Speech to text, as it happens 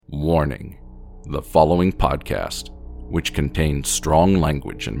Warning: the following podcast, which contains strong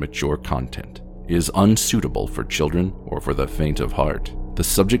language and mature content, is unsuitable for children or for the faint of heart. The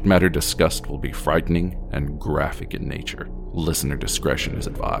subject matter discussed will be frightening and graphic in nature. Listener discretion is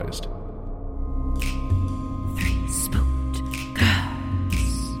advised. Three spooked girls.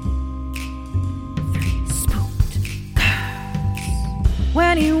 Three spooked girls.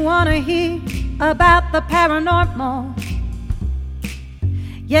 When you wanna hear about the paranormal,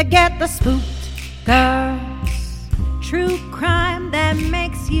 you get the spooked girls. True crime that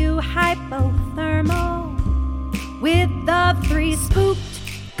makes you hypothermal. With the three spooked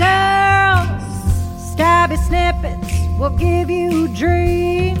girls. Stabby snippets will give you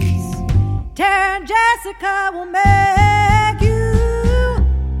dreams. Tara and Jessica will make you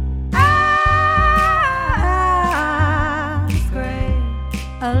scream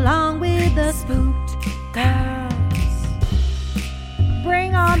along with the spooked girls.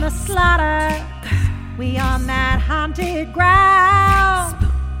 Bring on the slaughter. We on that haunted ground.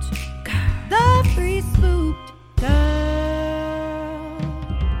 Spooked girls. The three spooked girls.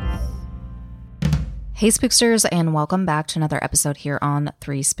 Hey spooksters, and welcome back to another episode here on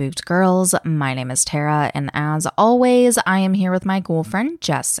Three Spooked Girls. My name is Tara, and as always, I am here with my girlfriend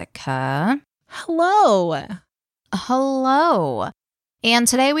Jessica. Hello. Hello. And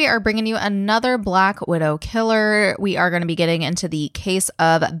today we are bringing you another Black Widow killer. We are going to be getting into the case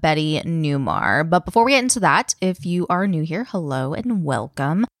of Betty Neumar. But before we get into that, if you are new here, hello and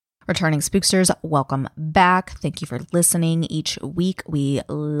welcome. Returning spooksters, welcome back. Thank you for listening each week. We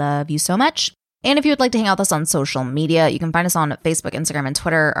love you so much. And if you would like to hang out with us on social media, you can find us on Facebook, Instagram, and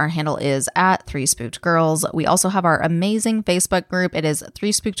Twitter. Our handle is at Three Spooked Girls. We also have our amazing Facebook group. It is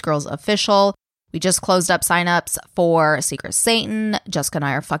Three Spooked Girls Official. We just closed up signups for Secret Satan. Jessica and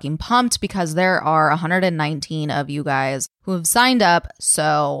I are fucking pumped because there are 119 of you guys who have signed up.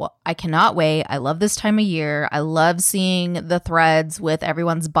 So I cannot wait. I love this time of year. I love seeing the threads with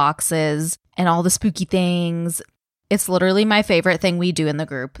everyone's boxes and all the spooky things. It's literally my favorite thing we do in the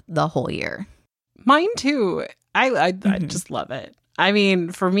group the whole year. Mine too. I just love it. I mean,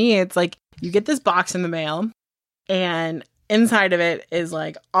 for me, it's like you get this box in the mail and inside of it is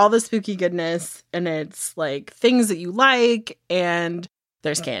like all the spooky goodness, and it's like things that you like, and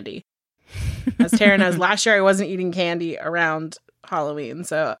there's candy. As Tara knows, last year I wasn't eating candy around Halloween,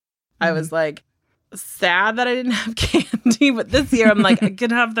 so I was like sad that I didn't have candy, but this year I'm like, I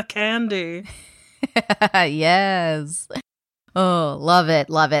can have the candy. Yes. Oh, love it,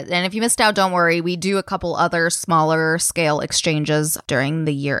 love it. And if you missed out, don't worry. We do a couple other smaller scale exchanges during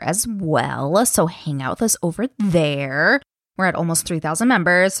the year as well, so hang out with us over there. We're at almost 3,000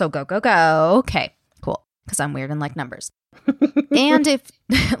 members, so go, go, go. Okay, cool, because I'm weird and like numbers. And if,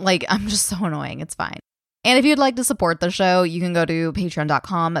 I'm just so annoying, it's fine. And if you'd like to support the show, you can go to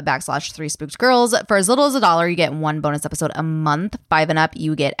patreon.com/Three Spooked Girls. For as little as $1, you get one bonus episode a month. 5 and up,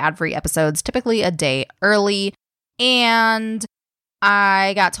 you get ad-free episodes, typically a day early. And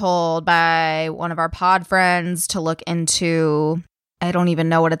I got told by one of our pod friends to look into, I don't even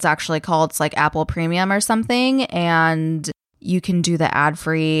know what it's actually called. It's like Apple Premium or something. And you can do the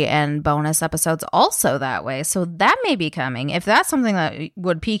ad-free and bonus episodes also that way. So that may be coming. If that's something that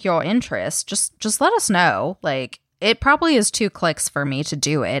would pique your interest, just let us know. Like, it probably is 2 clicks for me to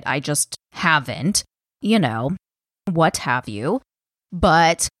do it. I just haven't, what have you.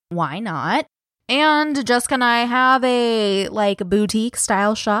 But why not? And Jessica and I have a boutique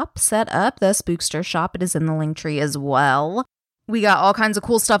style shop set up, the Spookster shop. It is in the link tree as well. We got all kinds of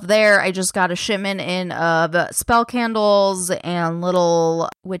cool stuff there. I just got a shipment in of spell candles and little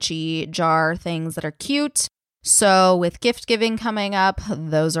witchy jar things that are cute. So with gift giving coming up,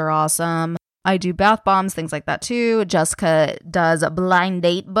 those are awesome. I do bath bombs, things like that too. Jessica does blind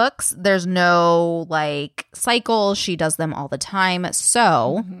date books. There's no cycle. She does them all the time.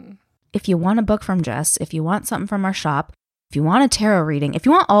 So if you want a book from Jess, if you want something from our shop, if you want a tarot reading, if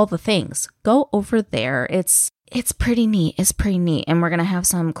you want all the things, go over there. It's pretty neat. It's pretty neat. And we're going to have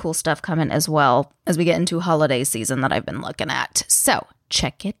some cool stuff coming as well as we get into holiday season that I've been looking at. So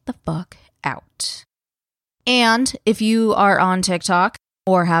check it the fuck out. And if you are on TikTok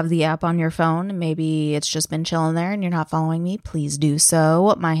or have the app on your phone, maybe it's just been chilling there and you're not following me, please do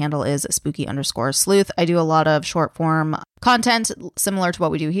so. My handle is spooky_sleuth. I do a lot of short form content similar to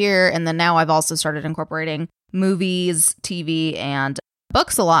what we do here. And then now I've also started incorporating movies, TV, and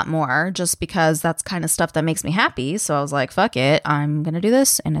books a lot more, just because that's kind of stuff that makes me happy. So I was like, fuck it, I'm going to do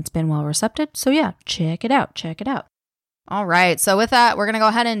this. And it's been well received. So yeah, check it out. Check it out. All right. So with that, we're going to go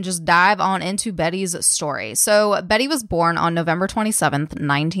ahead and just dive on into Betty's story. So Betty was born on November 27th,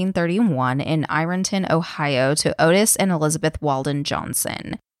 1931 in Ironton, Ohio to Otis and Elizabeth Walden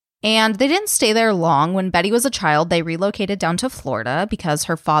Johnson. And they didn't stay there long. When Betty was a child, they relocated down to Florida because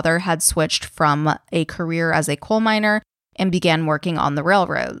her father had switched from a career as a coal miner and began working on the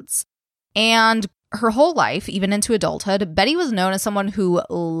railroads. And her whole life, even into adulthood, Betty was known as someone who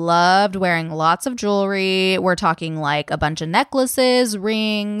loved wearing lots of jewelry. We're talking like a bunch of necklaces,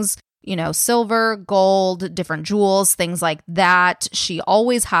 rings, silver, gold, different jewels, things like that. She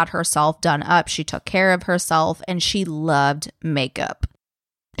always had herself done up. She took care of herself, and she loved makeup.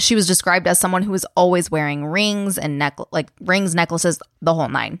 She was described as someone who was always wearing rings and rings, necklaces, the whole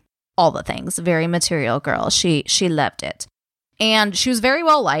nine, all the things. Very material girl. She loved it. And she was very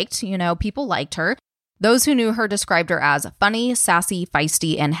well liked. People liked her. Those who knew her described her as funny, sassy,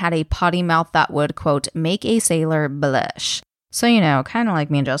 feisty, and had a potty mouth that would, quote, make a sailor blush. So, kind of like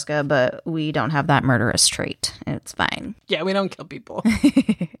me and Jessica, but we don't have that murderous trait. It's fine. Yeah, we don't kill people.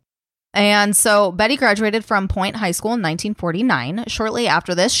 And so Betty graduated from Point High School in 1949. Shortly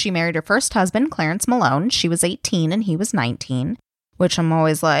after this, she married her first husband, Clarence Malone. She was 18 and he was 19, which I'm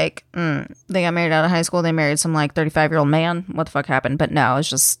always like, they got married out of high school. They married some 35-year-old man. What the fuck happened? But no, it's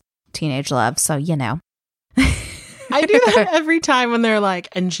just teenage love. So, I do that every time when they're like,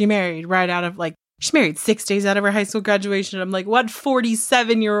 and she married right out of she married 6 days out of her high school graduation. I'm like, what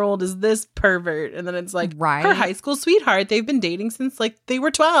 47-year-old is this pervert? And then it's like, right. Her high school sweetheart. They've been dating since they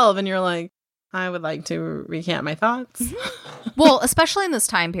were 12. And you're like, I would like to recant my thoughts. Well, especially in this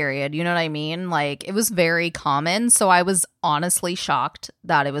time period, you know what I mean? It was very common. So I was honestly shocked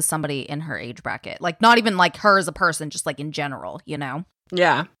that it was somebody in her age bracket. Not even her as a person, just in general,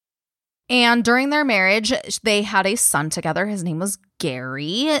 Yeah. And during their marriage, they had a son together. His name was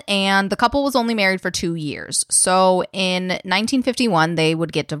Gary, and the couple was only married for 2 years. So in 1951, they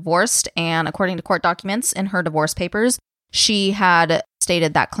would get divorced, and according to court documents in her divorce papers, she had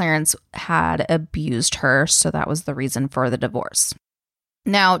stated that Clarence had abused her, so that was the reason for the divorce.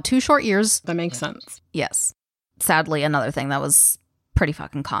 Now, 2 short years... That makes sense. Yes. Sadly, another thing that was pretty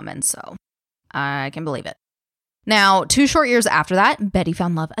fucking common, so I can believe it. Now, 2 short years after that, Betty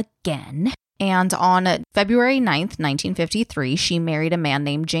found love again. And on February 9th, 1953, she married a man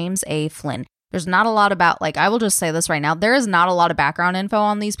named James A. Flynn. There's not a lot about, I will just say this right now, there is not a lot of background info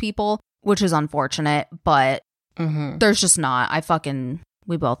on these people, which is unfortunate, but there's just not.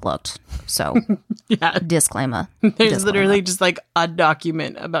 We both looked. So, yeah. Disclaimer. There's literally just a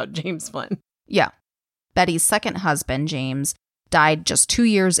document about James Flynn. Yeah. Betty's second husband, James, died just 2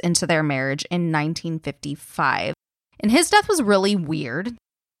 years into their marriage in 1955. And his death was really weird.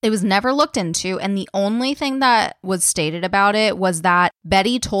 It was never looked into, and the only thing that was stated about it was that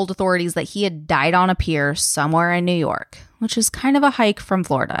Betty told authorities that he had died on a pier somewhere in New York, which is kind of a hike from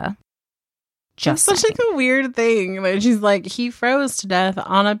Florida. Just such a weird thing. She's like, he froze to death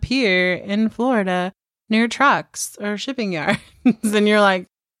on a pier in Florida near trucks or shipping yards. And you're like,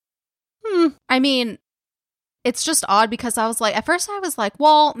 I mean, it's just odd because at first I was like,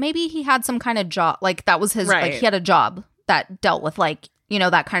 well, maybe he had some kind of job. That was his, right. He had a job that dealt with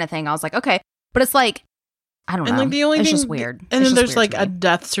that kind of thing. I was like, okay. But it's I don't know. The only it's thing, just weird. And then there's a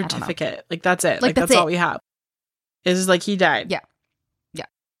death certificate. That's it. That's all we have. Is he died. Yeah. Yeah.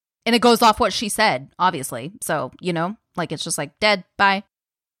 And it goes off what she said, obviously. So, it's just dead. Bye.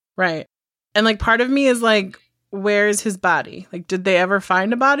 Right. And part of me is where's his body? Did they ever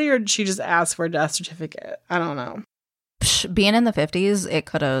find a body, or did she just ask for a death certificate? I don't know. Being in the 50s, it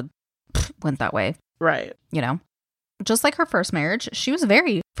could have went that way. Right. Just like her first marriage, she was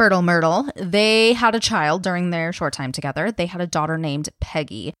very fertile myrtle. They had a child during their short time together. They had a daughter named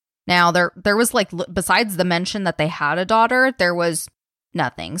Peggy. Now, there was besides the mention that they had a daughter, there was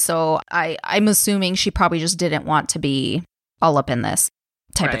nothing. So I'm assuming she probably just didn't want to be all up in this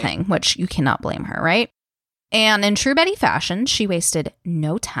type of thing, which you cannot blame her, right? And in true Betty fashion, she wasted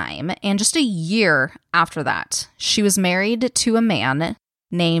no time. And just a year after that, she was married to a man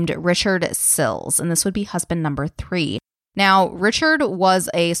named Richard Sills, and this would be husband number 3. Now, Richard was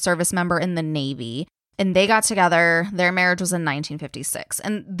a service member in the Navy, and they got together. Their marriage was in 1956,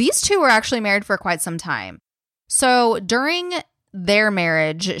 and these two were actually married for quite some time. So during their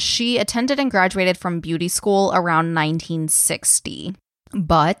marriage, she attended and graduated from beauty school around 1960.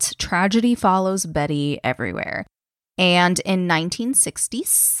 But tragedy follows Betty everywhere. And in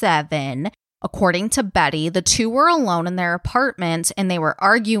 1967, according to Betty, the two were alone in their apartment and they were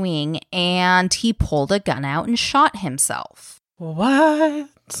arguing, and he pulled a gun out and shot himself.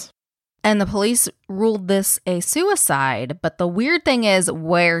 What? And the police ruled this a suicide, but the weird thing is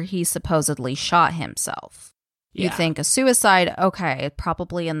where he supposedly shot himself. Yeah. You'd think a suicide, okay,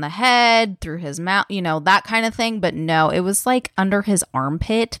 probably in the head, through his mouth, that kind of thing. But no, it was under his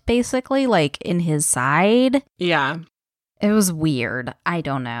armpit, basically, in his side. Yeah. It was weird. I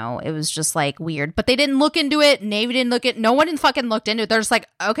don't know. It was just like weird. But they didn't look into it. Navy didn't look at. No one fucking looked into it. They're just like,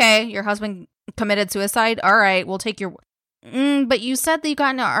 okay, your husband committed suicide. All right, we'll take your. But you said that you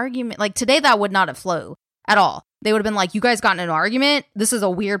got in an argument. Like today, that would not have flew at all. They would have been like, you guys got in an argument. This is a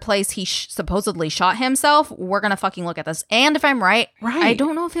weird place. He supposedly shot himself. We're gonna fucking look at this. And if I'm right, I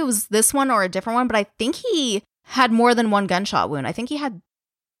don't know if it was this one or a different one, but I think he had more than one gunshot wound. I think he had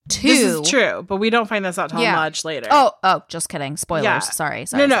 2. This is true, but we don't find this out till much later. Oh, just kidding. Spoilers. Yeah. Sorry.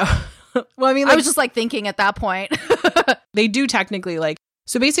 No. Well, I mean, I was just like thinking at that point. They do technically like.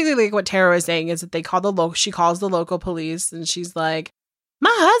 So basically, like what Tara was saying is that they call she calls the local police, and she's like,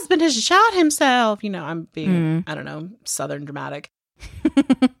 "My husband has shot himself." You know, I'm being I don't know, Southern dramatic.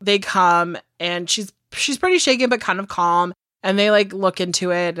 They come, and she's pretty shaken but kind of calm, and they like look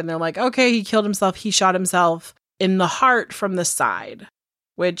into it, and they're like, "Okay, he killed himself. He shot himself in the heart from the side."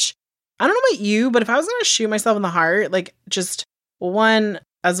 Which, I don't know about you, but if I was going to shoot myself in the heart, like, just, well, 1,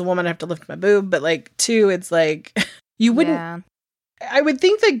 as a woman, I have to lift my boob, but, like, 2, it's like, you wouldn't, I would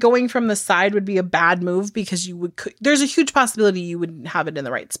think that going from the side would be a bad move because there's a huge possibility you wouldn't have it in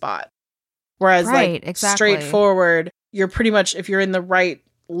the right spot. Whereas, straightforward, you're pretty much, if you're in the right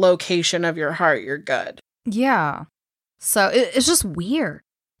location of your heart, you're good. Yeah. So, it's just weird.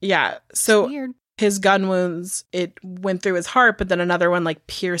 Yeah. So, weird. His gun wounds, it went through his heart, but then another one like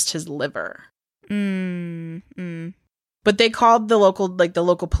pierced his liver. But they called the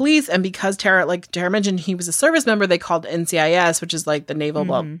local police, and because Tara mentioned he was a service member, they called NCIS, which is like the naval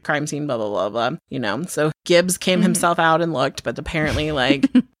crime scene, blah blah blah blah. You know, so Gibbs came himself out and looked, but apparently like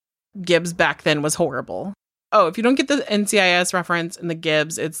Gibbs back then was horrible. Oh, if you don't get the NCIS reference in the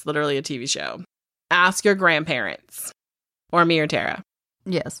Gibbs, it's literally a TV show. Ask your grandparents, or me or Tara.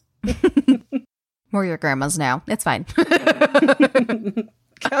 Yes. We're your grandmas now. It's fine.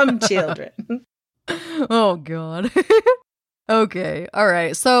 Come, children. Oh, God. Okay. All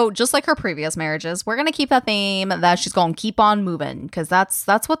right. So just like her previous marriages, we're going to keep that theme that she's going to keep on moving because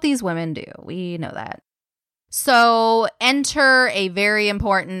that's what these women do. We know that. So enter a very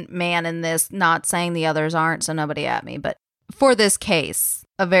important man in this, not saying the others aren't, so nobody at me, but for this case,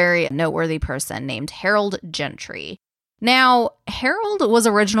 a very noteworthy person named Harold Gentry. Now, Harold was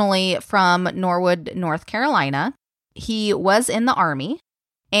originally from Norwood, North Carolina. He was in the Army,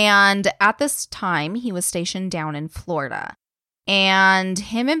 and at this time, he was stationed down in Florida. And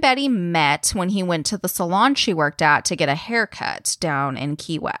him and Betty met when he went to the salon she worked at to get a haircut down in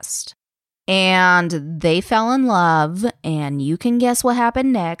Key West. And they fell in love, and you can guess what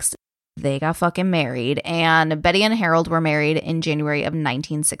happened next. They got fucking married, and Betty and Harold were married in January of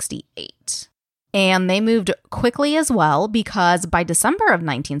 1968. And they moved quickly as well because by December of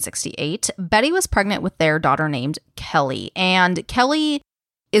 1968, Betty was pregnant with their daughter named Kelly. And Kelly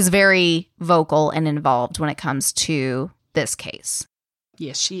is very vocal and involved when it comes to this case.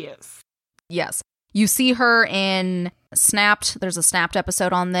 Yes, she is. Yes. You see her in Snapped. There's a Snapped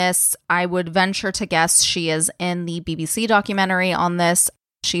episode on this. I would venture to guess she is in the BBC documentary on this.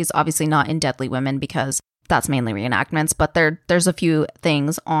 She's obviously not in Deadly Women because that's mainly reenactments, but there's a few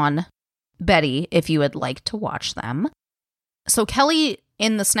things on Betty if you would like to watch them. So Kelly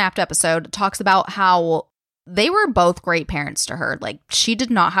in the Snapped episode talks about how they were both great parents to her. Like, she did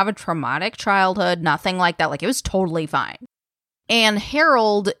not have a traumatic childhood, nothing like that. Like, it was totally fine. And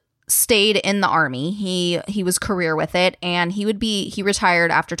Harold stayed in the Army. He was career with it, and he retired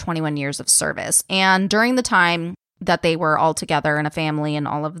after 21 years of service. And during the time that they were all together in a family and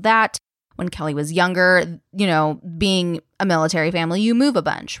all of that, when Kelly was younger, you know, being a military family, you move a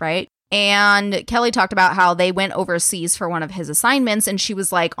bunch, right? And Kelly talked about how they went overseas for one of his assignments, and she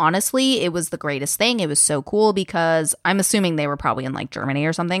was like, honestly, it was the greatest thing. It was so cool because I'm assuming they were probably in like Germany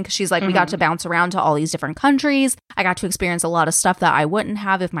or something, because she's like, we got to bounce around to all these different countries. I got to experience a lot of stuff that I wouldn't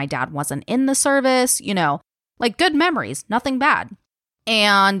have if my dad wasn't in the service, you know, like good memories, nothing bad.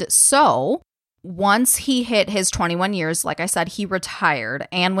 And so once he hit his 21 years, like I said, he retired.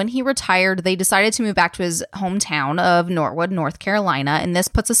 And when he retired, they decided to move back to his hometown of Norwood, North Carolina. And this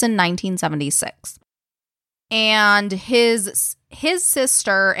puts us in 1976. And his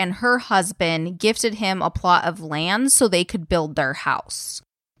sister and her husband gifted him a plot of land so they could build their house.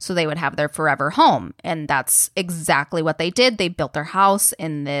 So they would have their forever home. And that's exactly what they did. They built their house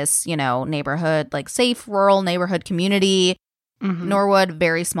in this, you know, neighborhood, like safe rural neighborhood community. Norwood,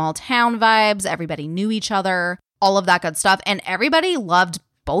 very small town vibes. Everybody knew each other, all of that good stuff. And everybody loved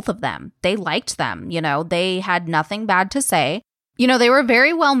both of them. They liked them. You know, they had nothing bad to say. You know, they were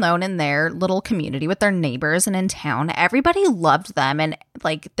very well known in their little community with their neighbors and in town. Everybody loved them. And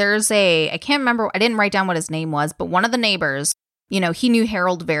like, I can't remember, I didn't write down what his name was, but one of the neighbors, you know, he knew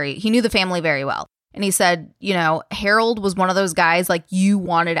the family very well. And he said, you know, Harold was one of those guys like you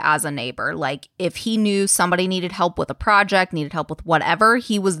wanted as a neighbor. Like if he knew somebody needed help with a project, needed help with whatever,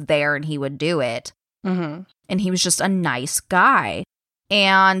 he was there and he would do it. Mm-hmm. And he was just a nice guy.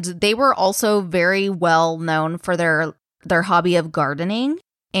 And they were also very well known for their hobby of gardening.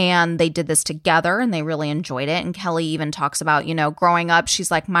 And they did this together and they really enjoyed it. And Kelly even talks about, you know, growing up,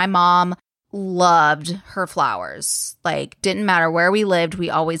 she's like, my mom loved her flowers. Like, didn't matter where we lived, we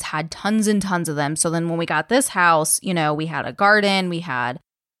always had tons and tons of them. So then when we got this house, you know, we had a garden, we had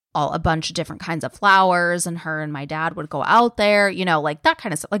a bunch of different kinds of flowers, and her and my dad would go out there, you know, like that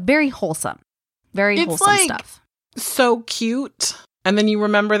kind of stuff. Like very wholesome. Very wholesome like, stuff. So cute. And then you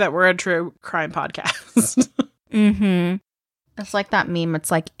remember that we're a true crime podcast. Mm-hmm. It's like that meme.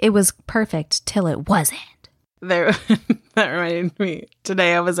 It's like, it was perfect till it wasn't. That reminded me.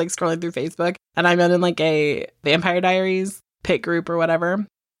 Today I was like scrolling through Facebook and I'm in like a Vampire Diaries pit group or whatever.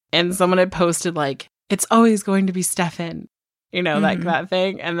 And someone had posted like, it's always going to be Stefan. You know, like that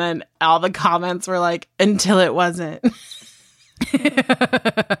thing. And then all the comments were like, until it wasn't.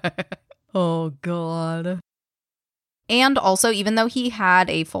 Oh, God. And also, even though he had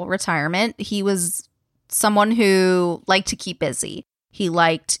a full retirement, he was someone who liked to keep busy. He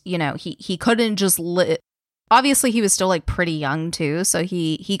liked, you know, he couldn't just live. Obviously, he was still like pretty young too, so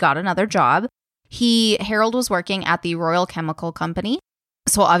he got another job. Harold was working at the Royal Chemical Company.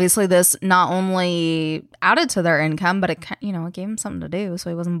 So obviously this not only added to their income, but it, you know, it gave him something to do, so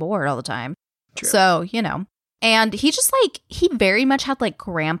he wasn't bored all the time. True. So, you know, and he just like, he very much had like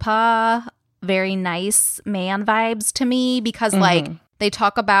grandpa, very nice man vibes to me, because like they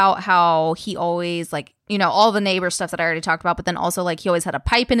talk about how he always like, you know, all the neighbor stuff that I already talked about, but then also like he always had a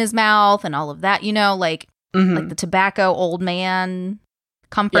pipe in his mouth and all of that, you know, like the tobacco old man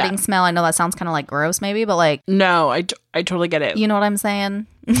comforting smell. I know that sounds kind of like gross maybe, but like, no, I totally get it. You know what I'm saying?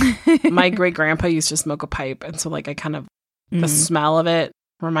 My great grandpa used to smoke a pipe, and so like I kind of the smell of it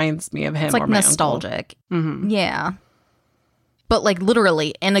reminds me of him. It's like or my nostalgic. Yeah. But like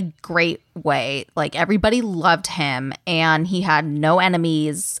literally in a great way. Like everybody loved him, and he had no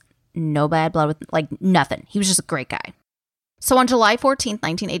enemies, no bad blood, with like nothing. He was just a great guy. So on July 14th,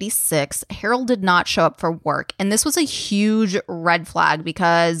 1986, Harold did not show up for work. And this was a huge red flag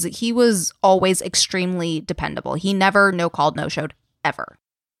because he was always extremely dependable. He never no-called, no-showed ever,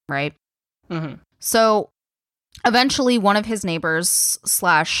 right? So eventually one of his neighbors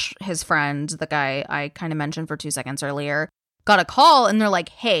 / his friend, the guy I kind of mentioned for 2 seconds earlier, got a call and they're like,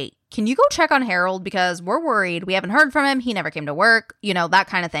 hey, can you go check on Harold because we're worried. We haven't heard from him. He never came to work, you know, that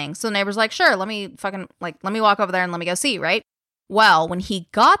kind of thing. So the neighbor's like, sure, let me walk over there and let me go see, right? Well, when he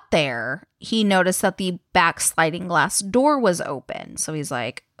got there, he noticed that the back sliding glass door was open. So he's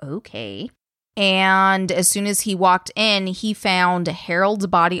like, okay. And as soon as he walked in, he found Harold's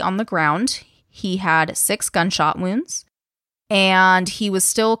body on the ground. He had 6 gunshot wounds, and he was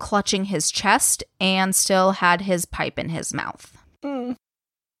still clutching his chest and still had his pipe in his mouth.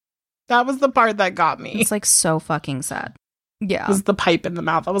 That was the part that got me. It's like so fucking sad. Yeah. It was the pipe in the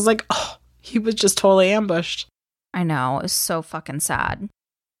mouth. I was like, oh, he was just totally ambushed. I know. It was so fucking sad.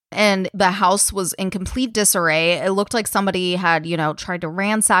 And the house was in complete disarray. It looked like somebody had, you know, tried to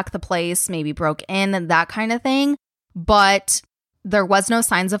ransack the place, maybe broke in and that kind of thing. But there was no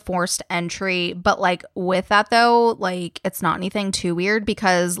signs of forced entry. But like with that though, like it's not anything too weird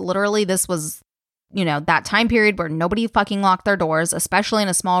because literally this was, you know, that time period where nobody fucking locked their doors, especially in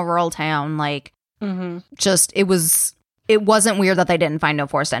a small rural town. Like just it wasn't weird that they didn't find no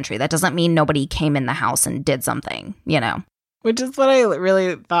forced entry. That doesn't mean nobody came in the house and did something, you know? Which is what I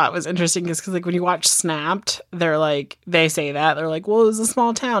really thought was interesting is because, like, when you watch Snapped, they're like, they say that. They're like, well, it was a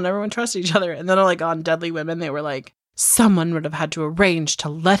small town. Everyone trusted each other. And then, like, on Deadly Women, they were like, someone would have had to arrange to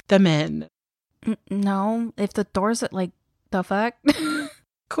let them in. No, if the door's at, like, the fuck?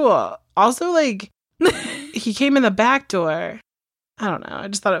 Cool. Also, like, he came in the back door. I don't know. I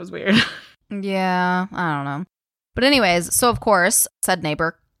just thought it was weird. Yeah, I don't know. But anyways, so of course, said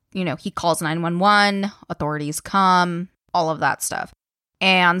neighbor, you know, he calls 911, authorities come, all of that stuff.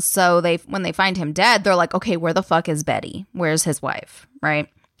 And so when they find him dead, they're like, okay, where the fuck is Betty? Where's his wife? Right?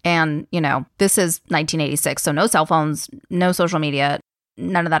 And, you know, this is 1986, so no cell phones, no social media,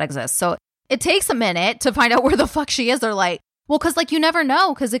 none of that exists. So it takes a minute to find out where the fuck she is. They're like, well, because, like, you never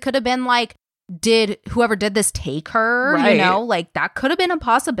know, because it could have been like, did whoever did this take her? Right. You know, like, that could have been a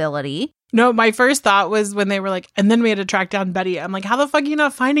possibility. No, my first thought was when they were like, and then we had to track down Betty. I'm like, how the fuck are you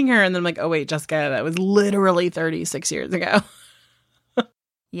not finding her? And then I'm like, oh, wait, Jessica, that was literally 36 years ago.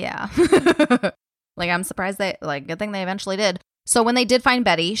 Yeah. Like, I'm surprised good thing they eventually did. So when they did find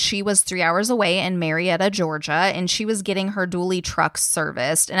Betty, she was 3 hours away in Marietta, Georgia, and she was getting her dually truck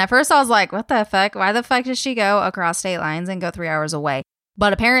serviced. And at first I was like, what the fuck? Why the fuck did she go across state lines and go 3 hours away?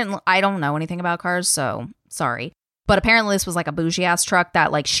 But apparently, I don't know anything about cars, so sorry. But apparently this was like a bougie ass truck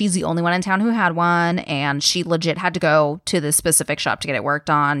that like she's the only one in town who had one, and she legit had to go to this specific shop to get it worked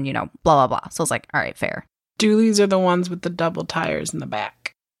on, you know, blah, blah, blah. So I was like, all right, fair. Dualies are the ones with the double tires in the back.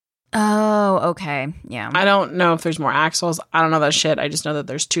 Oh, okay. Yeah. I don't know if there's more axles. I don't know that shit. I just know that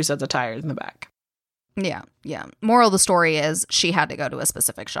there's 2 sets of tires in the back. Yeah. Moral of the story is she had to go to a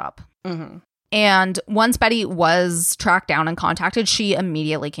specific shop. Mm-hmm. And once Betty was tracked down and contacted, she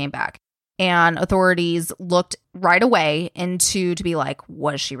immediately came back. And authorities looked right away to be like,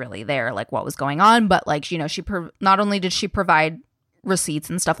 was she really there? Like, what was going on? But like, you know, not only did she provide receipts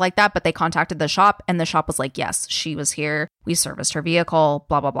and stuff like that, but they contacted the shop, and the shop was like, yes, she was here. We serviced her vehicle,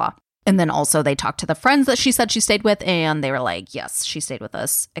 blah, blah, blah. And then also they talked to the friends that she said she stayed with, and they were like, yes, she stayed with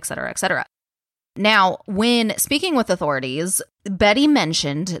us, et cetera, et cetera. Now, when speaking with authorities, Betty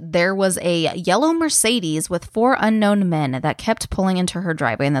mentioned there was a yellow Mercedes with 4 unknown men that kept pulling into her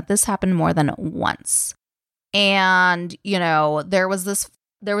driveway, and that this happened more than once. And, you know, there was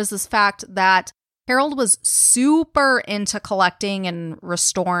this fact that Harold was super into collecting and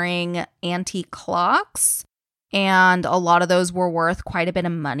restoring antique clocks, and a lot of those were worth quite a bit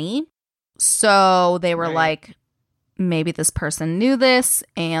of money. So they were like, maybe this person knew this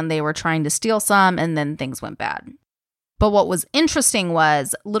and they were trying to steal some, and then things went bad. But what was interesting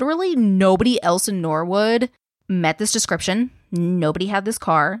was literally nobody else in Norwood met this description. Nobody had this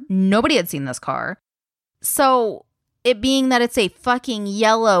car. Nobody had seen this car. So it being that it's a fucking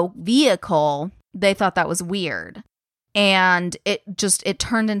yellow vehicle, they thought that was weird. And it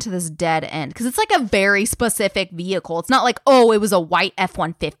turned into this dead end, because it's like a very specific vehicle. It's not like, oh, it was a white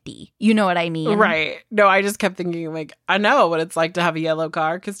F-150. You know what I mean? Right. No, I just kept thinking, like, I know what it's like to have a yellow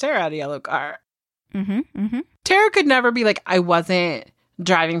car, because Tara had a yellow car. Tara could never be like, I wasn't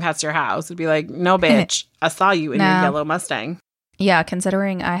driving past your house. It'd be like, no, bitch, I saw you in your yellow Mustang. Yeah,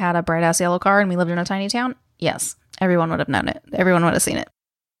 considering I had a bright-ass yellow car and we lived in a tiny town, yes, everyone would have known it. Everyone would have seen it.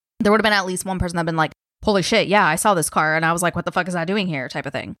 There would have been at least one person that had been like, holy shit, yeah, I saw this car, and I was like, what the fuck is that doing here, type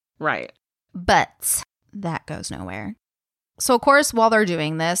of thing. Right. But that goes nowhere. So, of course, while they're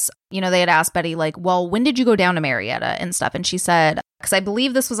doing this, you know, they had asked Betty, like, well, when did you go down to Marietta and stuff? And she said, because I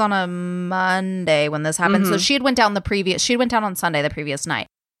believe this was on a Monday when this happened. So she went down on Sunday, the previous night,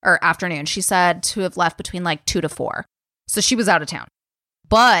 or afternoon. She said to have left between like 2 to 4. So she was out of town.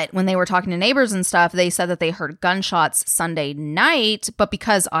 But when they were talking to neighbors and stuff, they said that they heard gunshots Sunday night. But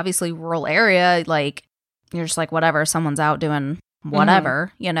because obviously rural area, like, you're just like, whatever, someone's out doing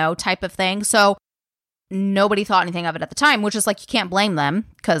whatever, you know, type of thing. So nobody thought anything of it at the time, which is like, you can't blame them,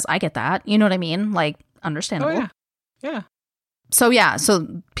 because I get that. You know what I mean? Like, understandable. Oh, yeah.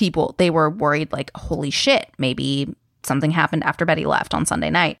 So people, they were worried, like, holy shit, maybe something happened after Betty left on Sunday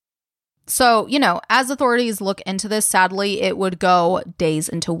night. So, you know, as authorities look into this, sadly, it would go days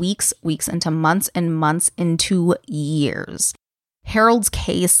into weeks, weeks into months, and months into years. Harold's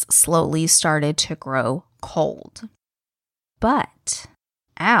case slowly started to grow cold. But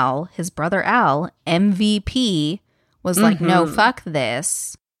Al, his brother Al, MVP, was like, no, fuck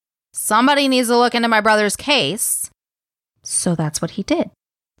this. Somebody needs to look into my brother's case. So that's what he did.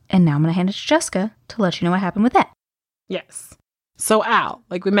 And now I'm going to hand it to Jessica to let you know what happened with that. Yes. So Al,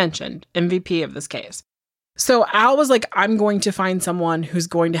 like we mentioned, MVP of this case. So Al was like, I'm going to find someone who's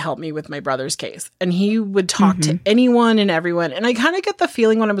going to help me with my brother's case. And he would talk to anyone and everyone. And I kind of get the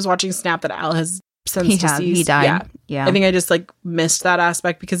feeling when I was watching Snap that Al has since deceased. He died. Yeah. I think I just like missed that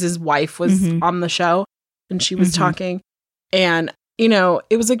aspect because his wife was on the show and she was talking. And, you know,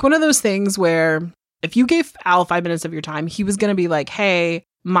 it was like one of those things where if you gave Al 5 minutes of your time, he was going to be like, hey,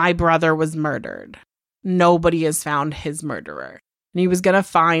 my brother was murdered. Nobody has found his murderer. And he was going to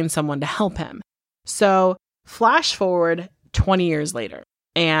find someone to help him. So flash forward 20 years later,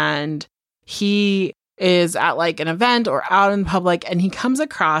 and he is at like an event or out in public, and he comes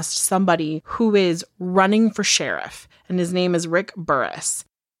across somebody who is running for sheriff, and his name is Rick Burris.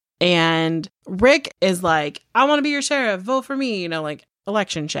 And Rick is like, I want to be your sheriff, vote for me, you know, like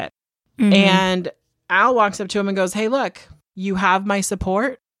election shit. And Al walks up to him and goes, hey, look, you have my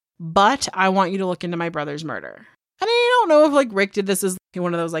support, but I want you to look into my brother's murder. And I don't know if like Rick did this as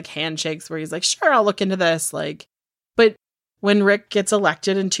one of those like handshakes where he's like, sure, I'll look into this. Like, but when Rick gets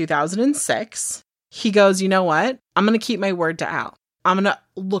elected in 2006, he goes, you know what? I'm going to keep my word to Al. I'm going to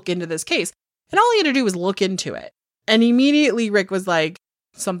look into this case. And all he had to do was look into it. And immediately Rick was like,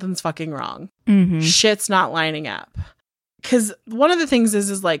 something's fucking wrong. Shit's not lining up. Because one of the things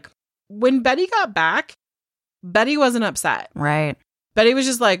is like when Betty got back, Betty wasn't upset. Right. Betty was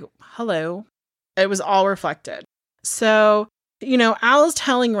just like, hello. It was all reflected. So, Al's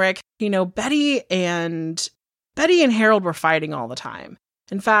telling Rick, Betty and Harold were fighting all the time.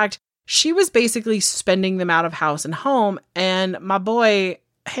 In fact, she was basically spending them out of house and home. And my brother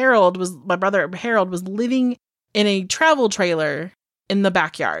Harold was living in a travel trailer in the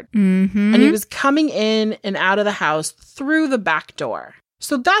backyard. Mm-hmm. And he was coming in and out of the house through the back door.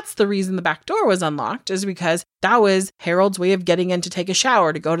 So that's the reason the back door was unlocked, is because that was Harold's way of getting in to take a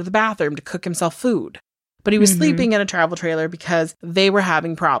shower, to go to the bathroom, to cook himself food. But he was sleeping in a travel trailer because they were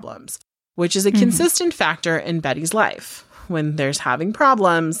having problems, which is a consistent factor in Betty's life. When there's having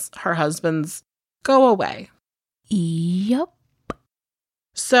problems, her husbands go away. Yep.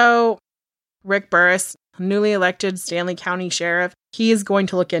 So Rick Burris, newly elected Stanley County Sheriff, he is going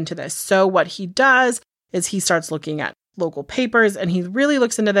to look into this. So what he does is he starts looking at local papers and he really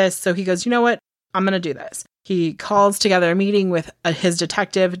looks into this. So he goes, you know what? I'm going to do this. He calls together a meeting with his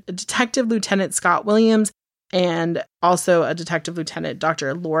Detective Lieutenant Scott Williams, and also a Detective Lieutenant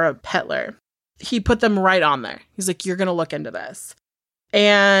Dr. Laura Petler. He put them right on there. He's like, you're going to look into this.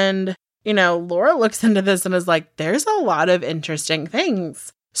 And, Laura looks into this and is like, there's a lot of interesting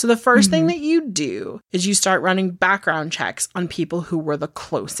things. So the first thing that you do is you start running background checks on people who were the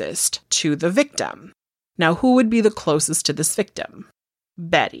closest to the victim. Now, who would be the closest to this victim?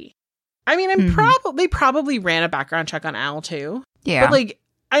 Betty. I mean, they probably ran a background check on Al too. Yeah. But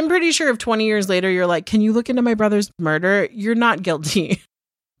I'm pretty sure if 20 years later you're like, can you look into my brother's murder? You're not guilty.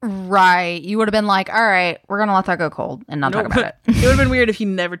 Right. You would have been like, all right, we're going to let that go cold and not talk about it. It would have been weird if he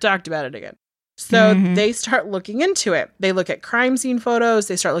never talked about it again. So they start looking into it. They look at crime scene photos.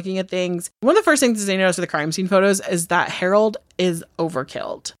 They start looking at things. One of the first things they notice with the crime scene photos is that Harold is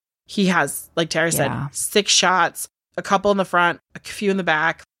overkilled. He has, like Tara said, 6 shots, a couple in the front, a few in the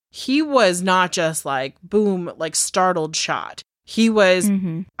back. He was not just like, boom, like startled shot. He was,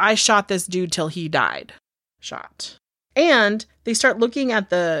 I shot this dude till he died shot. And they start looking at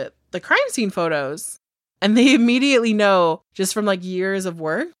the crime scene photos and they immediately know, just from like years of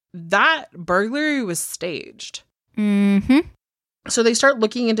work, that burglary was staged. So they start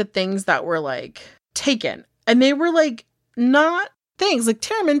looking into things that were like taken, and they were like not things. Like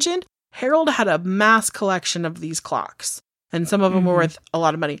Tara mentioned, Harold had a mass collection of these clocks, and some of them were worth a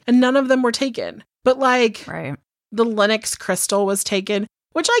lot of money, and none of them were taken. But like the Lenox crystal was taken,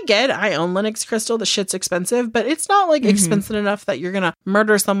 which I get. I own Lenox crystal. The shit's expensive, but it's not like expensive enough that you're going to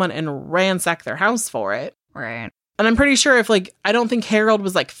murder someone and ransack their house for it. Right. And I'm pretty sure I don't think Harold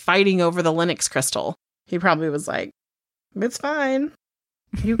was like fighting over the Lenox crystal. He probably was like, it's fine.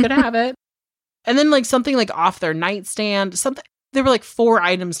 You could have it. And then like something like off their nightstand, there were like 4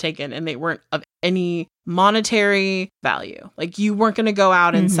 items taken and they weren't of any monetary value. Like you weren't going to go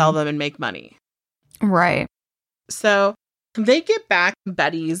out and sell them and make money. Right. So they get back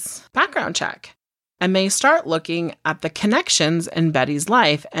Betty's background check and they start looking at the connections in Betty's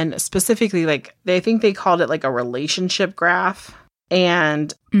life. And specifically, like they think they called it like a relationship graph.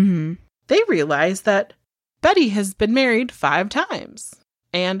 And they realize that Betty has been married 5 times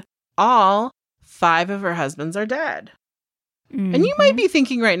and all 5 of her husbands are dead. And you might be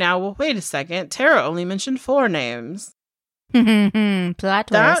thinking right now, well, wait a second. Tara only mentioned 4 names.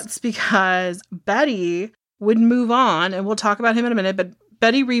 That's because Betty would move on, and we'll talk about him in a minute, but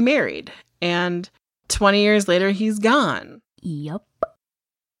Betty remarried, and 20 years later, he's gone. Yep.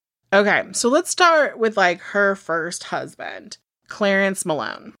 Okay, so let's start with like her first husband, Clarence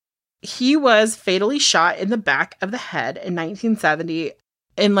Malone. He was fatally shot in the back of the head in 1970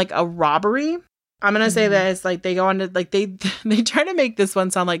 in like a robbery. I'm going to say this, like they go on to like, they try to make this one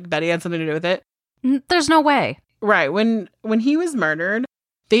sound like Betty had something to do with it. There's no way. Right. When he was murdered,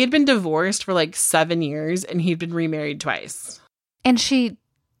 they had been divorced for like 7 years and he'd been remarried twice. And he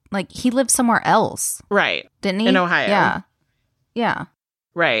lived somewhere else. Right. Didn't he? In Ohio. Yeah. Yeah.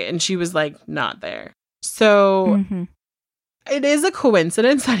 Right. And she was like not there. So it is a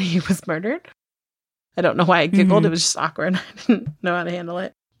coincidence that he was murdered. I don't know why I giggled. It was just awkward. I didn't know how to handle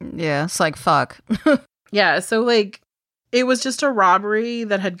it. Yeah. It's like, fuck. Yeah. So like it was just a robbery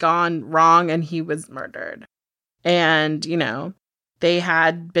that had gone wrong and he was murdered. And, you know, they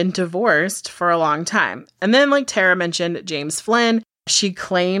had been divorced for a long time. And then, like Tara mentioned, James Flynn, she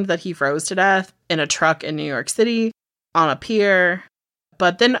claimed that he froze to death in a truck in New York City on a pier.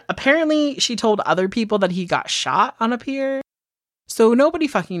 But then apparently she told other people that he got shot on a pier. So nobody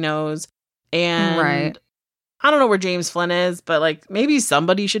fucking knows. And I don't know where James Flynn is, but like maybe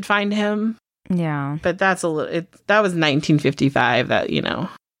somebody should find him. Yeah. But that's that was 1955. That, you know,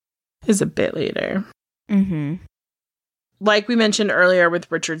 is a bit later. Like we mentioned earlier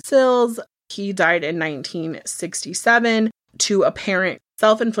with Richard Sills, He died in 1967 to apparent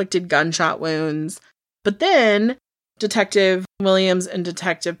self-inflicted gunshot wounds. But then Detective Williams and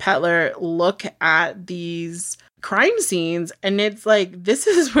Detective Petler look at these crime scenes, and it's like, this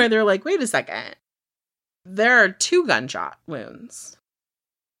is where they're like, wait a second. There are 2 gunshot wounds.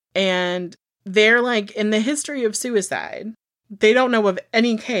 And they're like, in the history of suicide, they don't know of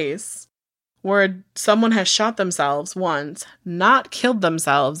any case where someone has shot themselves once, not killed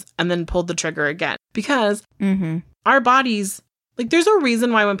themselves, and then pulled the trigger again. Because our bodies, like, there's a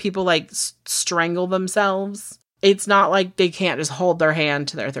reason why when people, like, strangle themselves, it's not like they can't just hold their hand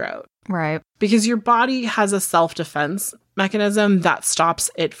to their throat. Right. Because your body has a self-defense mechanism that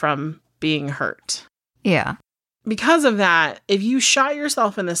stops it from being hurt. Yeah. Because of that, if you shot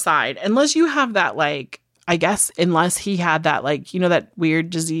yourself in the side, unless you have that, like, I guess, unless he had that, like, you know, that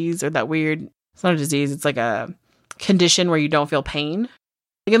weird disease or that weird, it's not a disease, it's like a condition where you don't feel pain.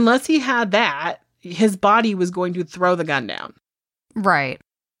 Like, unless he had that, his body was going to throw the gun down. Right.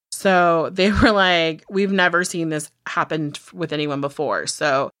 So they were like, we've never seen this happen with anyone before.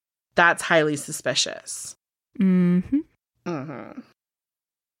 So that's highly suspicious.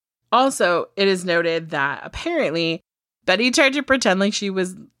 Also, it is noted that apparently Betty tried to pretend like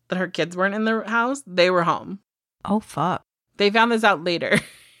that her kids weren't in the house. They were home. Oh, fuck. They found this out later.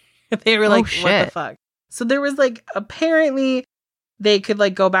 They were like, what the fuck? So there was like, apparently they could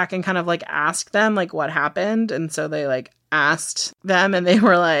like go back and kind of like ask them like what happened. And so they like asked them and they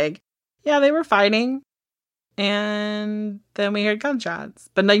were like, yeah, they were fighting. And then we heard gunshots.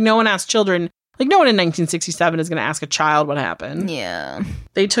 But like no one asked children. Like no one in 1967 is going to ask a child what happened. Yeah.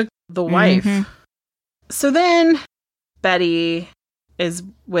 They took the wife. So then Betty is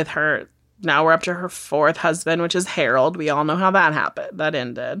with her. Now we're up to her 4th husband, which is Harold. We all know how that happened. That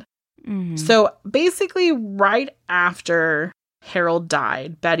ended. So basically right after Harold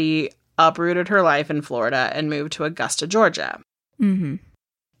died, Betty uprooted her life in Florida and moved to Augusta, Georgia. And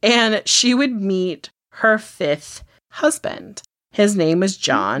she would meet her 5th husband. His name was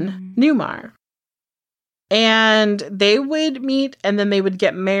John Neumar. And they would meet and then they would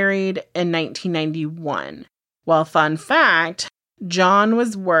get married in 1991. Well, fun fact, John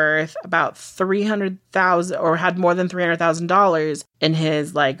was worth about $300,000 or had more than $300,000 in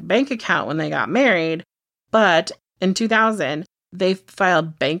his like bank account when they got married. But in 2000, they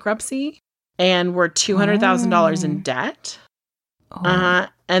filed bankruptcy and were $200,000 in debt.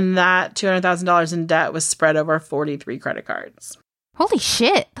 And that $200,000 in debt was spread over 43 credit cards. Holy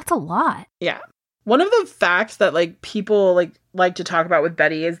shit. That's a lot. Yeah. One of the facts that like people like to talk about with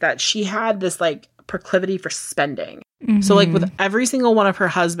Betty is that she had this like proclivity for spending. So like with every single one of her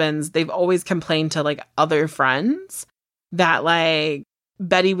husbands, they've always complained to like other friends that like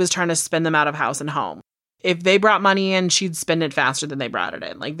Betty was trying to spend them out of house and home. If they brought money in, she'd spend it faster than they brought it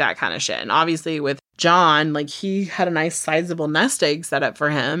in, like that kind of shit. And obviously with John, like he had a nice sizable nest egg set up for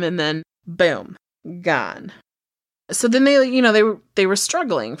him and then boom, gone. So then they were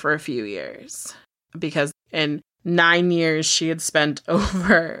struggling for a few years because in 9 years she had spent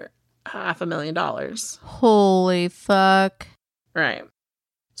over $500,000. Holy fuck. Right.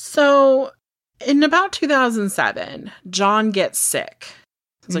 So in about 2007, John gets sick.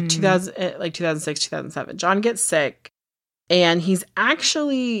 It's like 2006, 2007. John gets sick and he's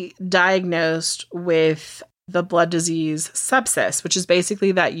actually diagnosed with the blood disease sepsis, which is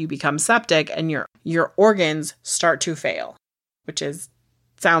basically that you become septic and your organs start to fail, which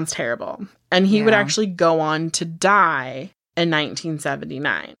sounds terrible. And he would actually go on to die in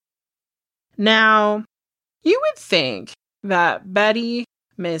 1979. Now, you would think that Betty,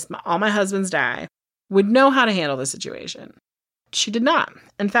 all my husbands die, would know how to handle the situation. She did not.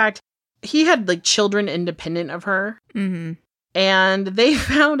 In fact, he had like children independent of her. And they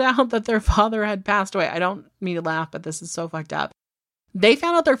found out that their father had passed away. I don't mean to laugh, but this is so fucked up. They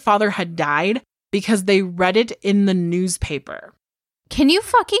found out their father had died because they read it in the newspaper. Can you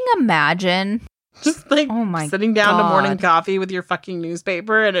fucking imagine? Just like sitting down to morning coffee with your fucking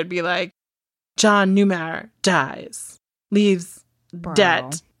newspaper and it'd be like, John Neumar dies, leaves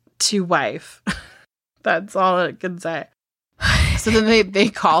debt to wife. That's all it can say. So then they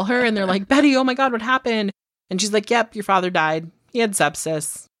call her and they're like, Betty, oh my God, what happened? And she's like, yep, your father died. He had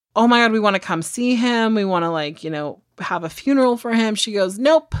sepsis. Oh my God, we want to come see him. We want to have a funeral for him. She goes,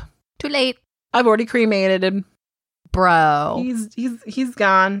 nope. Too late. I've already cremated him. Bro. He's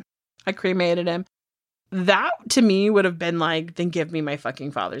gone. I cremated him. That to me would have been like, then give me my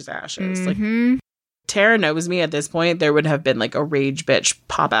fucking father's ashes. Like Tara knows me at this point. There would have been like a rage bitch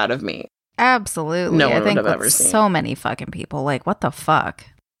pop out of me. Absolutely. No one would have ever seen. So many fucking people. Like, what the fuck?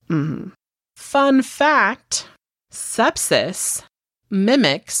 Fun fact, sepsis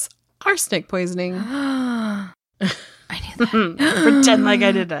mimics arsenic poisoning. I knew that. Pretend like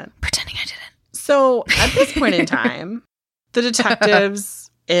I didn't. Pretending I didn't. So at this point in time, the detectives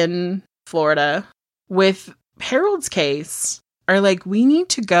in Florida with Harold's case are like, we need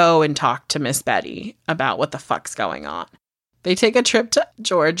to go and talk to Miss Betty about what the fuck's going on. They take a trip to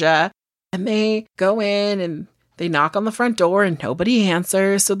Georgia and they go in and they knock on the front door and nobody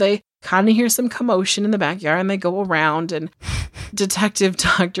answers. So they kind of hear some commotion in the backyard and they go around, and Detective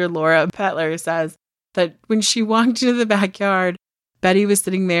Dr. Laura Petler says that when she walked into the backyard, Betty was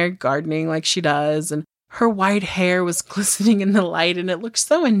sitting there gardening like she does, and her white hair was glistening in the light and it looked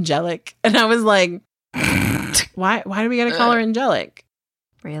so angelic. And I was like, why do we gotta call her angelic?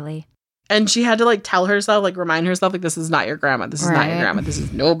 Really? And she had to like tell herself, like remind herself, like, this is not your grandma. This is not your Right. grandma. This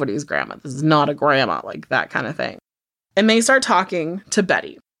is nobody's grandma. This is not a grandma, like that kind of thing. And they start talking to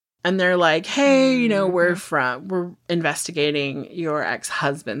Betty. And they're like, hey, you know, we're investigating your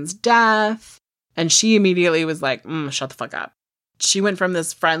ex-husband's death. And she immediately was like, shut the fuck up. She went from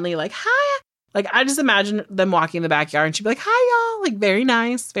this friendly, like, hi. Like, I just imagine them walking in the backyard and she'd be like, hi, y'all. Like, very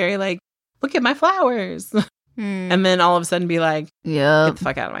nice. Very like, look at my flowers. And then all of a sudden be like, get the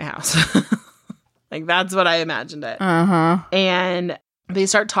fuck out of my house. Like, that's what I imagined it. And they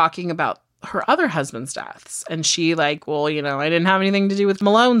start talking about her other husband's deaths. And she like, well, you know, I didn't have anything to do with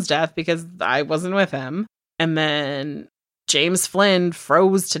Malone's death because I wasn't with him. And then James Flynn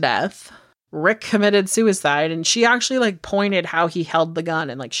froze to death. Rick committed suicide. And she actually like pointed how he held the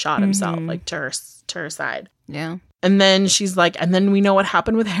gun and like shot himself like to her side. Yeah. And then she's like, and then we know what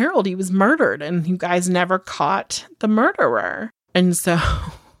happened with Harold. He was murdered and you guys never caught the murderer. And so,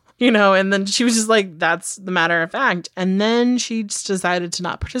 you know, and then she was just like, that's the matter of fact. And then she just decided to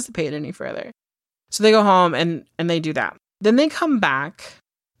not participate any further. So they go home and they do that. Then they come back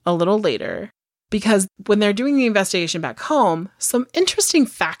a little later because when they're doing the investigation back home, some interesting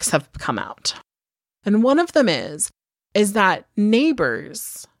facts have come out. And one of them is that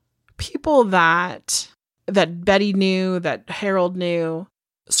neighbors, people that Betty knew, that Harold knew,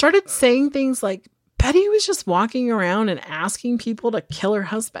 started saying things like, Betty was just walking around and asking people to kill her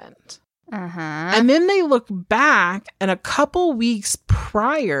husband. And then they look back, and a couple weeks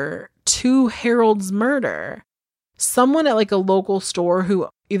prior to Harold's murder, someone at like a local store who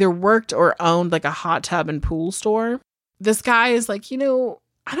either worked or owned like a hot tub and pool store, this guy is like, you know,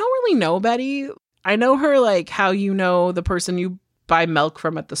 I don't really know Betty. I know her like how you know the person you buy milk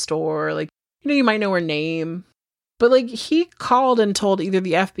from at the store. Like, you know, you might know her name. But like he called and told either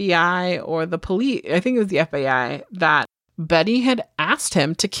the FBI or the police, I think it was the FBI, that Betty had asked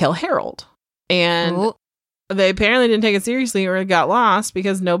him to kill Harold. And they apparently didn't take it seriously or it got lost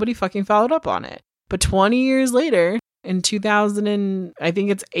because nobody fucking followed up on it. But 20 years later, in 2000 and I think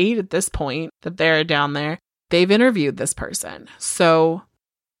it's 8 at this point that they're down there, they've interviewed this person. So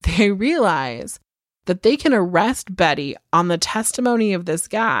they realize that they can arrest Betty on the testimony of this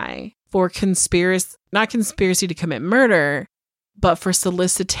guy for not conspiracy to commit murder, but for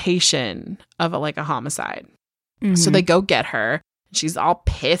solicitation of a homicide. So they go get her. She's all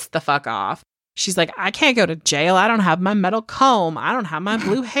pissed the fuck off. She's like, I can't go to jail. I don't have my metal comb. I don't have my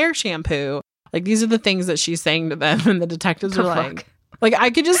blue hair shampoo. Like, these are the things that she's saying to them. And the detectives are like, I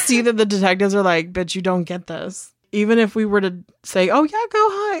could just see that the detectives are like, bitch, you don't get this. Even if we were to say, oh yeah,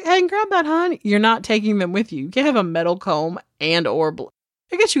 go ahead and grab that, hon. You're not taking them with you. You can't have a metal comb and or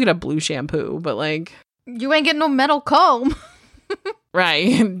I guess you could have blue shampoo, but like, you ain't getting no metal comb.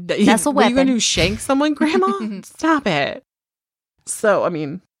 Right. That's a weapon. What are you going to do, shank someone, Grandma? Stop it. So, I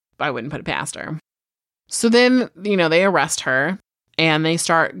mean, I wouldn't put it past her. So then, you know, they arrest her and they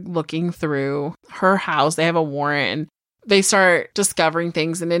start looking through her house. They have a warrant. They start discovering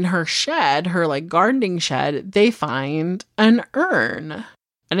things. And in her shed, her like gardening shed, they find an urn.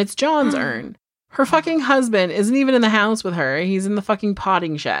 And it's John's urn. Her fucking husband isn't even in the house with her. He's in the fucking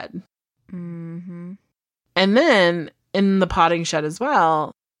potting shed. And then in the potting shed as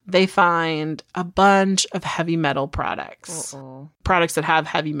well, they find a bunch of heavy metal products. Products that have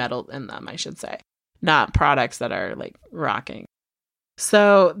heavy metal in them, I should say. Not products that are like rocking.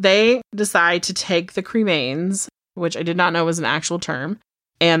 So they decide to take the cremains, which I did not know was an actual term,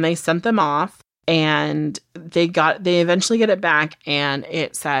 and they sent them off, and they eventually get it back, and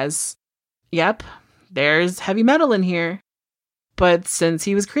it says, yep, there's heavy metal in here. But since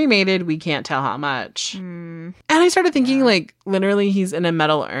he was cremated, we can't tell how much. And I started thinking, like, literally he's in a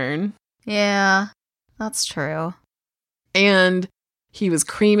metal urn. Yeah, that's true. And he was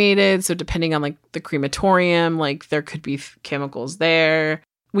cremated. So depending on, like, the crematorium, like, there could be chemicals there.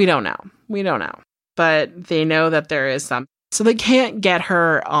 We don't know. But they know that there is some. So they can't get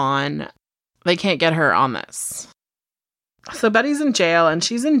her on this. So Betty's in jail, and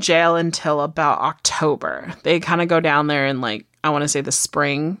she's in jail until about October. They kind of go down there in, like, I want to say the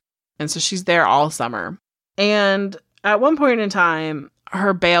spring. And so she's there all summer. And at one point in time,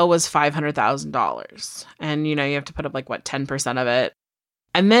 her bail was $500,000. And, you know, you have to put up, like, 10% of it.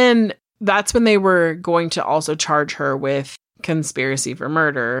 And then that's when they were going to also charge her with conspiracy for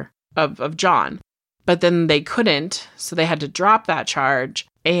murder of John. But then they couldn't, so they had to drop that charge.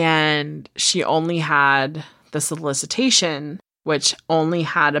 And she only had the solicitation, which only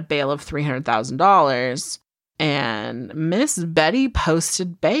had a bail of $300,000. And Miss Betty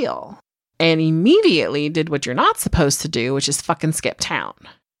posted bail and immediately did what you're not supposed to do, which is fucking skip town.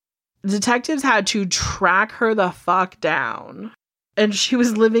 Detectives had to track her the fuck down. And she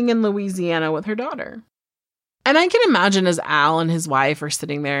was living in Louisiana with her daughter. And I can imagine as Al and his wife are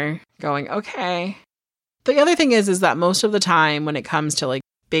sitting there going, okay. The other thing is that most of the time when it comes to like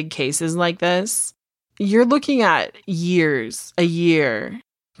big cases like this, you're looking at years, a year,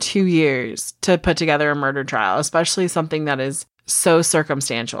 2 years to put together a murder trial, especially something that is so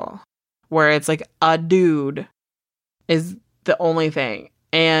circumstantial, where it's like a dude is the only thing.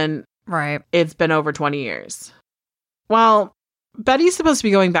 And right, it's been over 20 years. Well, Betty's supposed to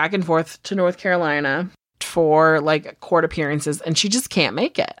be going back and forth to North Carolina for like court appearances, and she just can't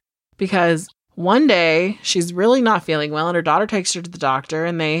make it because one day she's really not feeling well and her daughter takes her to the doctor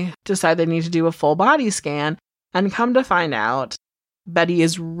and they decide they need to do a full body scan, and come to find out Betty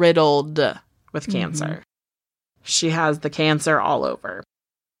is riddled with cancer. She has the cancer all over.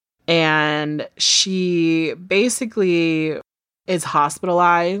 And she basically is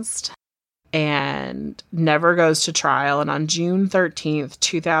hospitalized and never goes to trial. And on June 13th,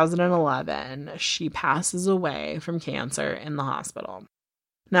 2011, she passes away from cancer in the hospital.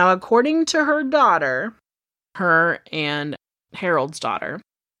 Now, according to her daughter, her and Harold's daughter,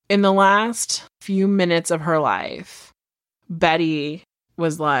 in the last few minutes of her life, Betty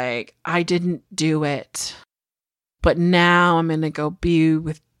was like, I didn't do it, but now I'm going to go be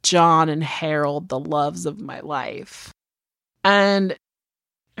with John and Harold, the loves of my life. And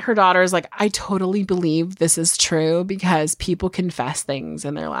her daughter is like, I totally believe this is true because people confess things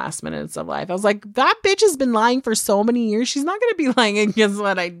in their last minutes of life. I was like, that bitch has been lying for so many years. She's not going to be lying against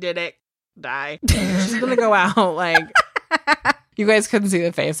what I didn't die. She's going to go out like, you guys couldn't see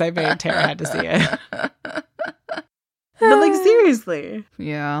the face I made. Tara had to see it. But like, seriously.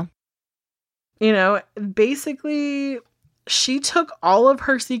 Yeah. You know, basically, she took all of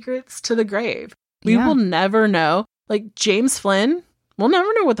her secrets to the grave. We will never know. Like, James Flynn, we'll never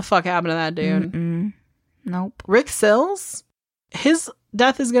know what the fuck happened to that dude. Nope. Rick Sills, his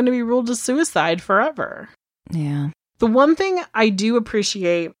death is going to be ruled as suicide forever. Yeah. The one thing I do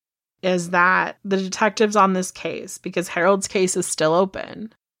appreciate is that the detectives on this case, because Harold's case is still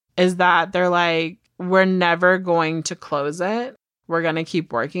open, is that they're like, we're never going to close it. We're going to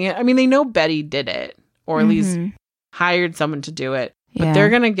keep working it. I mean, they know Betty did it, or at least hired someone to do it, but they're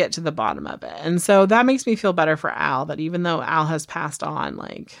going to get to the bottom of it. And so that makes me feel better for Al, that even though Al has passed on,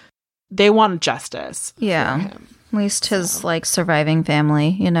 like, they want justice. Yeah. For him. At least his like surviving family,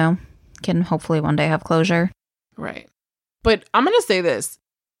 you know, can hopefully one day have closure. Right. But I'm going to say this,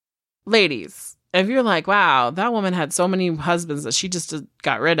 ladies, if you're like, wow, that woman had so many husbands that she just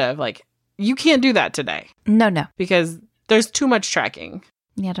got rid of, like, you can't do that today. No. Because there's too much tracking.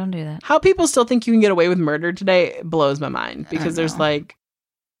 Yeah, don't do that. How people still think you can get away with murder today blows my mind. Because there's like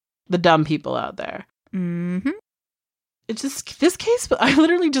the dumb people out there. It's just, this case, I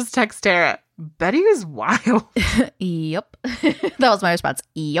literally just text Tara, Betty is wild. Yep. That was my response.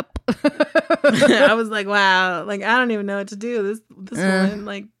 Yep. I was like, wow, like, I don't even know what to do. This woman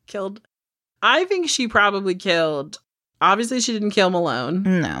like killed. I think she probably killed. Obviously, she didn't kill Malone.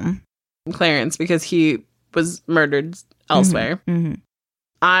 No. Clarence, because he was murdered elsewhere.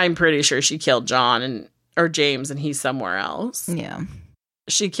 I'm pretty sure she killed John or James, and he's somewhere else. Yeah.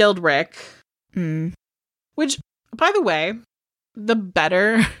 She killed Rick. Which, by the way, the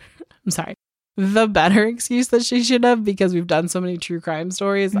better excuse that she should have, because we've done so many true crime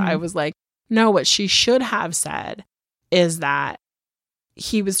stories, I was like, no, what she should have said is that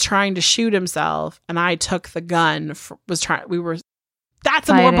he was trying to shoot himself and I took the gun, that's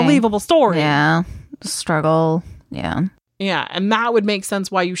fighting. A more believable story. Yeah. Struggle. Yeah. Yeah. And that would make sense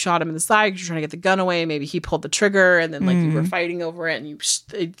why you shot him in the side, because you're trying to get the gun away. Maybe he pulled the trigger and then like you were fighting over it and you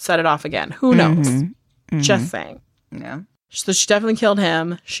set it off again. Who knows? Just saying. Yeah. So she definitely killed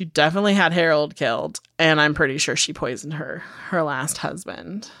him. She definitely had Harold killed. And I'm pretty sure she poisoned her last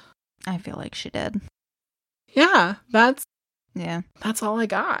husband. I feel like she did. Yeah. That's all I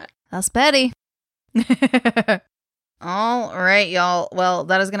got. That's Betty. All right, y'all. Well,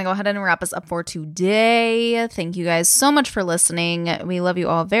 that is going to go ahead and wrap us up for today. Thank you guys so much for listening. We love you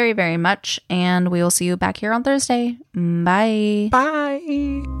all very, very much, and we will see you back here on Thursday. Bye.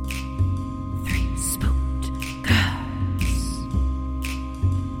 Bye.